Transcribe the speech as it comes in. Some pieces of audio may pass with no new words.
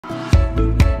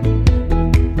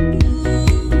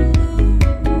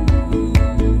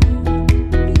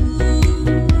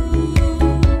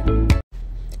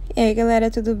aí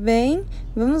galera, tudo bem?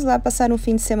 Vamos lá passar um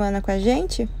fim de semana com a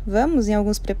gente? Vamos em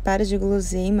alguns preparos de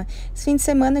guloseima. Esse fim de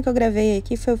semana que eu gravei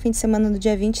aqui foi o fim de semana do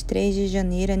dia 23 de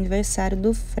janeiro, aniversário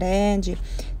do Fred.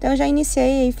 Então eu já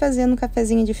iniciei aí fazendo um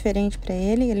cafezinho diferente para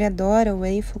ele adora o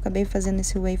waffle, acabei fazendo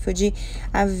esse waffle de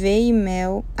aveia e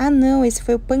mel. Ah não, esse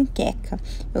foi o panqueca.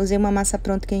 Eu usei uma massa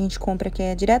pronta que a gente compra, que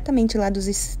é diretamente lá dos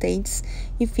States,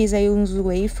 e fiz aí uns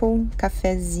waffle,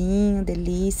 cafezinho,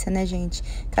 delícia, né gente?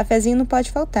 Cafezinho não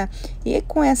pode faltar. E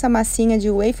com essa massinha de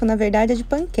waffle, na verdade é de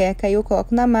panqueca, aí eu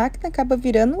coloco na máquina, acaba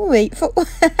virando waffle.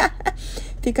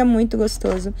 Fica muito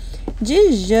gostoso.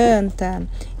 De janta,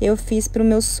 eu fiz para os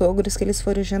meus sogros, que eles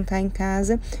foram jantar em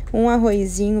casa, um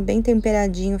arrozinho bem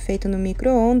temperadinho, feito no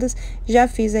micro-ondas. Já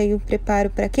fiz aí o preparo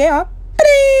para quê? Ó,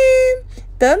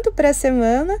 tanto para a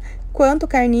semana quanto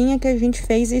carninha que a gente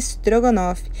fez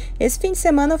estrogonofe. Esse fim de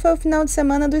semana foi o final de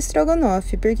semana do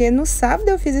estrogonofe, porque no sábado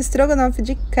eu fiz estrogonofe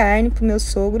de carne para meus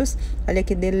sogros. Olha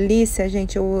que delícia,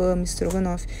 gente, eu amo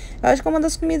estrogonofe. Eu acho que é uma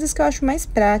das comidas que eu acho mais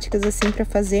práticas, assim, para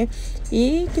fazer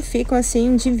e que ficam,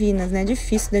 assim, divinas, né?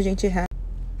 Difícil da gente errar.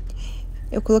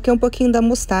 Eu coloquei um pouquinho da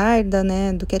mostarda,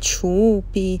 né, do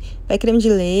ketchup, vai creme de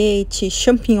leite,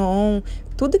 champignon,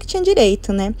 tudo que tinha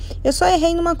direito, né? Eu só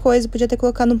errei numa coisa, podia ter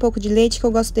colocado um pouco de leite, que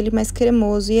eu gosto dele mais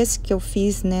cremoso. E esse que eu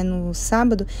fiz, né, no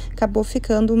sábado, acabou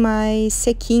ficando mais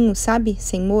sequinho, sabe?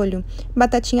 Sem molho.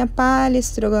 Batatinha palha,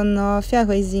 estrogonofe,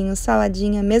 arrozinho,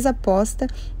 saladinha, mesa posta.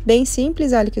 Bem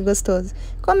simples, olha que gostoso.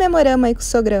 Comemoramos aí com os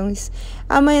sogrões.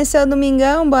 Amanheceu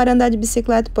domingão, bora andar de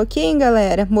bicicleta um pouquinho,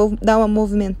 galera. Dar uma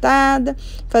movimentada,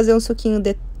 fazer um suquinho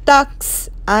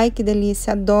detox. Ai, que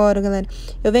delícia, adoro, galera.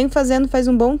 Eu venho fazendo faz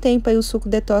um bom tempo aí o suco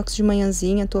detox de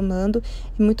manhãzinha, tomando.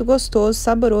 É muito gostoso,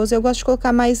 saboroso. Eu gosto de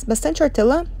colocar bastante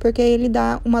hortelã, porque ele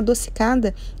dá uma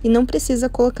adocicada e não precisa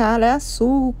colocar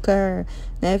açúcar,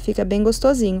 né? Fica bem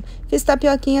gostosinho. Fiz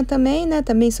tapioquinha também, né?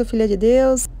 Também sou filha de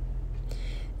Deus.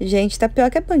 Gente,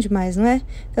 tapioca é bom demais, não é?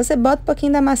 Então, você bota um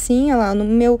pouquinho da massinha lá no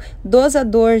meu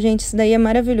dosador, gente, isso daí é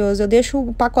maravilhoso. Eu deixo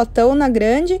o pacotão na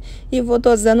grande e vou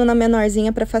dosando na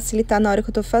menorzinha para facilitar na hora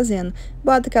que eu tô fazendo.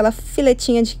 Bota aquela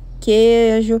filetinha de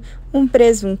queijo, um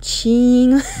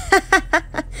presuntinho,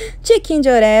 tiquinho de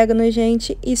orégano,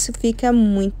 gente, isso fica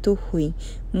muito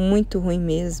ruim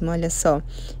mesmo, olha só.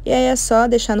 E aí é só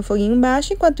deixar no foguinho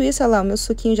baixo, enquanto isso, olha lá, o meu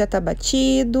suquinho já tá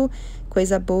batido,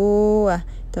 coisa boa.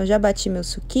 Então, já bati meu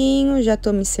suquinho, já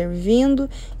tô me servindo.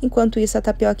 Enquanto isso, a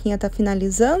tapioquinha tá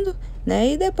finalizando,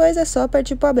 né? E depois é só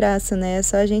partir pro abraço, né? É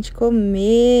só a gente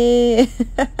comer.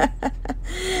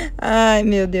 Ai,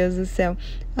 meu Deus do céu.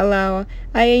 Olha lá, ó.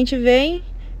 Aí a gente vem,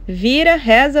 vira,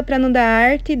 reza pra não dar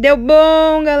arte. Deu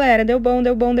bom, galera. Deu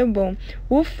bom.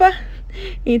 Ufa!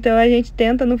 Então, a gente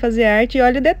tenta não fazer arte. E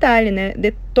olha o detalhe, né?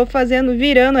 Tô fazendo,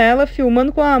 virando ela,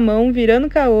 filmando com a mão, virando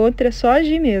com a outra. Só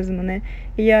agir mesmo, né?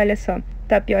 E olha só.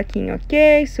 Tapioquinho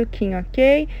ok, suquinho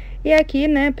ok. E aqui,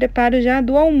 né, preparo já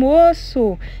do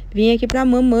almoço. Vim aqui pra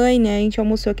mamãe, né, a gente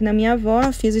almoçou aqui na minha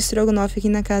avó, fiz o estrogonofe aqui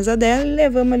na casa dela e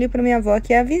levamos ali pra minha avó,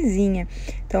 que é a vizinha.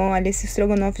 Então, olha, esse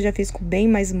estrogonofe já fiz com bem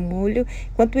mais molho.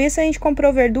 Enquanto isso, a gente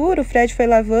comprou verdura, o Fred foi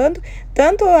lavando,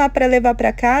 tanto lá pra levar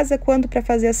pra casa, quanto pra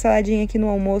fazer a saladinha aqui no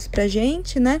almoço pra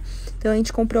gente, né. Então, a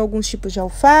gente comprou alguns tipos de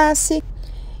alface.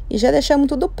 E já deixamos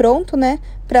tudo pronto, né,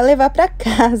 para levar para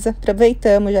casa.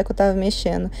 Aproveitamos, já que eu tava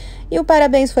mexendo. E o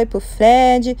parabéns foi pro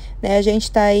Fred, né, a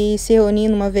gente tá aí se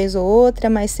reunindo uma vez ou outra,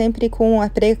 mas sempre com a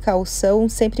precaução,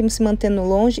 sempre se mantendo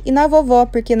longe. E na vovó,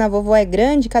 porque na vovó é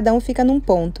grande, cada um fica num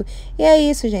ponto. E é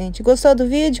isso, gente. Gostou do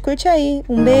vídeo? Curte aí.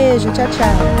 Um beijo, tchau,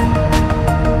 tchau.